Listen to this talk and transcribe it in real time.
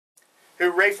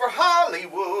Hooray for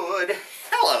Hollywood!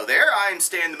 Hello there, I'm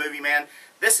Stan the Movie Man.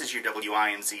 This is your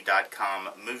WIMZ.com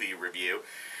movie review.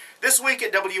 This week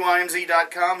at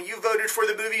WIMZ.com, you voted for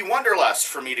the movie Wanderlust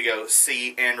for me to go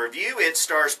see and review. It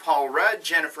stars Paul Rudd,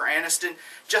 Jennifer Aniston,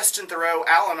 Justin Theroux,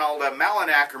 Alda, Malin,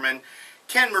 Akerman,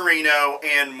 Ken Marino,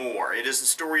 and more. It is the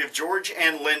story of George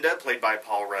and Linda, played by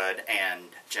Paul Rudd and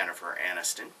Jennifer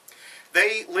Aniston.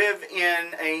 They live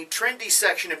in a trendy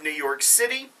section of New York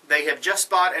City. They have just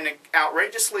bought an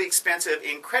outrageously expensive,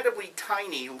 incredibly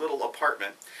tiny little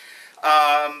apartment.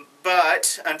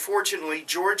 But unfortunately,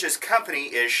 George's company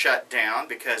is shut down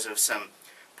because of some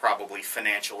probably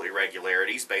financial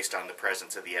irregularities based on the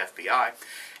presence of the FBI.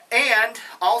 And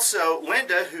also,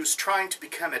 Linda, who's trying to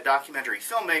become a documentary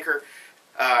filmmaker,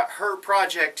 her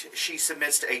project she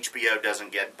submits to HBO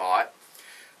doesn't get bought.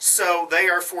 So they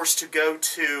are forced to go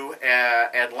to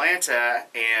Atlanta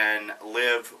and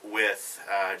live with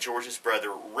George's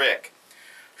brother Rick,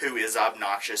 who is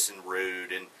obnoxious and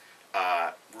rude and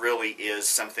really is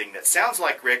something that sounds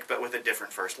like Rick but with a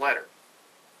different first letter.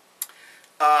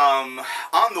 On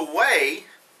the way,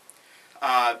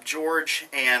 George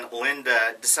and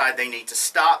Linda decide they need to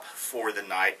stop for the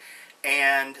night,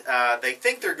 and they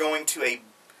think they're going to a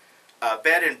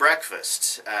bed and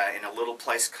breakfast in a little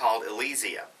place called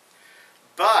Elysia.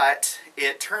 But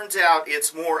it turns out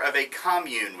it's more of a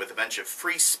commune with a bunch of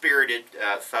free-spirited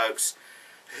folks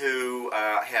who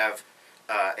have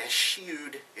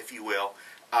eschewed, if you will,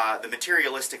 the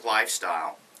materialistic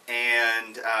lifestyle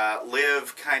and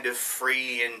live kind of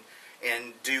free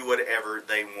and do whatever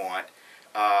they want.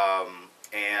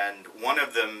 And one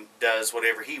of them does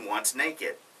whatever he wants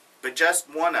naked, but just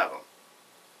one of them.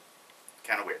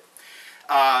 Kind of weird.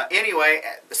 Anyway,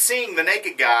 seeing the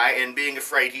naked guy and being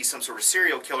afraid he's some sort of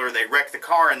serial killer, they wreck the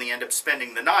car and they end up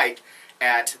spending the night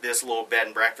at this little bed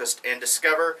and breakfast and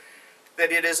discover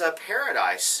that it is a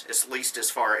paradise, at least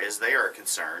as far as they are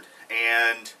concerned.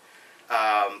 And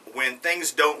when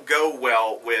things don't go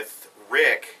well with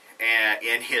Rick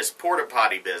in his porta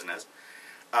potty business,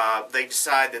 they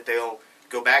decide that they'll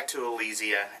go back to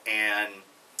Elysia and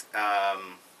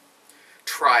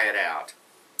try it out.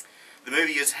 The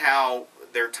movie is how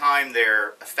their time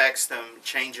there affects them,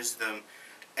 changes them,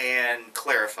 and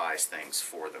clarifies things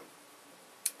for them.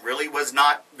 Really was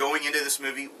not going into this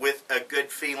movie with a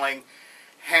good feeling.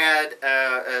 Had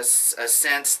a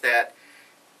sense that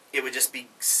it would just be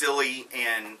silly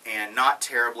and not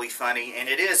terribly funny. And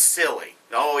it is silly.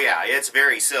 Oh yeah, it's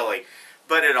very silly.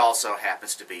 But it also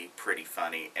happens to be pretty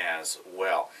funny as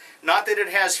well. Not that it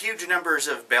has huge numbers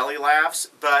of belly laughs,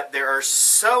 but there are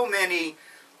so many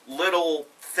little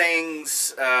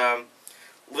things,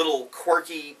 little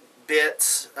quirky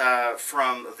bits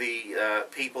from the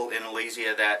people in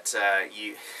Elysia that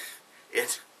you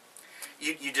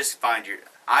just find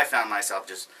I found myself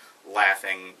just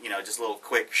laughing, you know, just little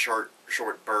quick short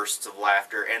bursts of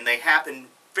laughter, and they happen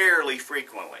fairly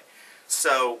frequently.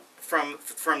 So from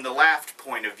the laughed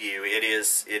point of view, it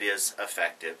is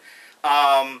effective.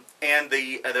 And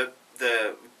the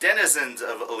denizens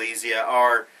of Elysia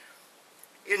are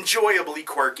enjoyably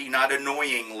quirky, not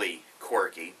annoyingly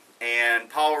quirky. And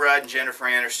Paul Rudd and Jennifer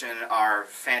Aniston are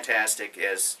fantastic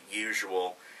as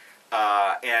usual.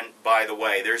 And by the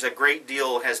way, there's a great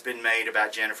deal has been made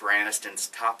about Jennifer Aniston's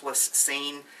topless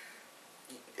scene.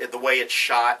 The way it's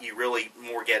shot, you really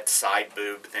more get side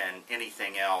boob than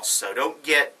anything else. So don't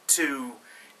get too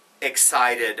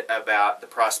excited about the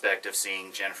prospect of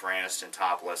seeing Jennifer Aniston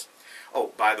topless.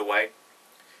 Oh, by the way,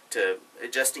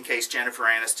 just in case Jennifer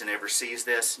Aniston ever sees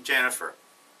this, Jennifer,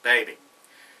 baby,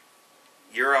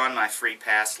 you're on my free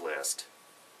pass list.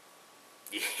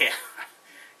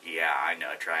 Yeah, I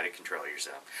know. Try to control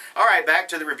yourself. Alright, back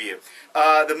to the review.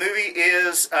 The movie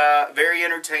is very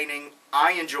entertaining.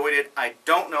 I enjoyed it. I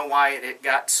don't know why it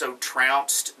got so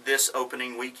trounced this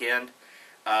opening weekend.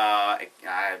 I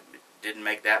didn't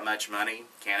make that much money.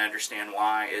 Can't understand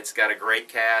why. It's got a great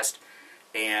cast,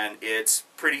 and it's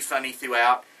pretty funny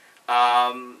throughout.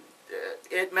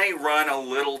 It may run a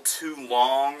little too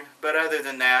long, but other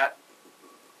than that,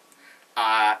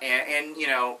 and you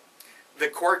know, the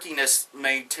quirkiness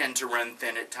may tend to run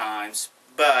thin at times,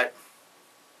 but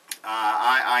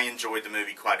I enjoyed the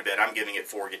movie quite a bit. I'm giving it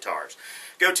 4 guitars.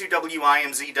 Go to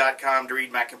WIMZ.com to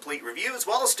read my complete review, as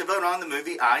well as to vote on the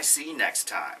movie I see next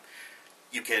time.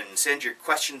 You can send your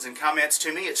questions and comments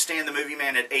to me at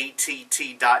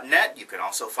StanTheMovieMan@att.net. You can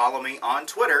also follow me on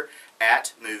Twitter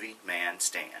at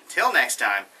MovieManStan. Till next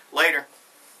time, later.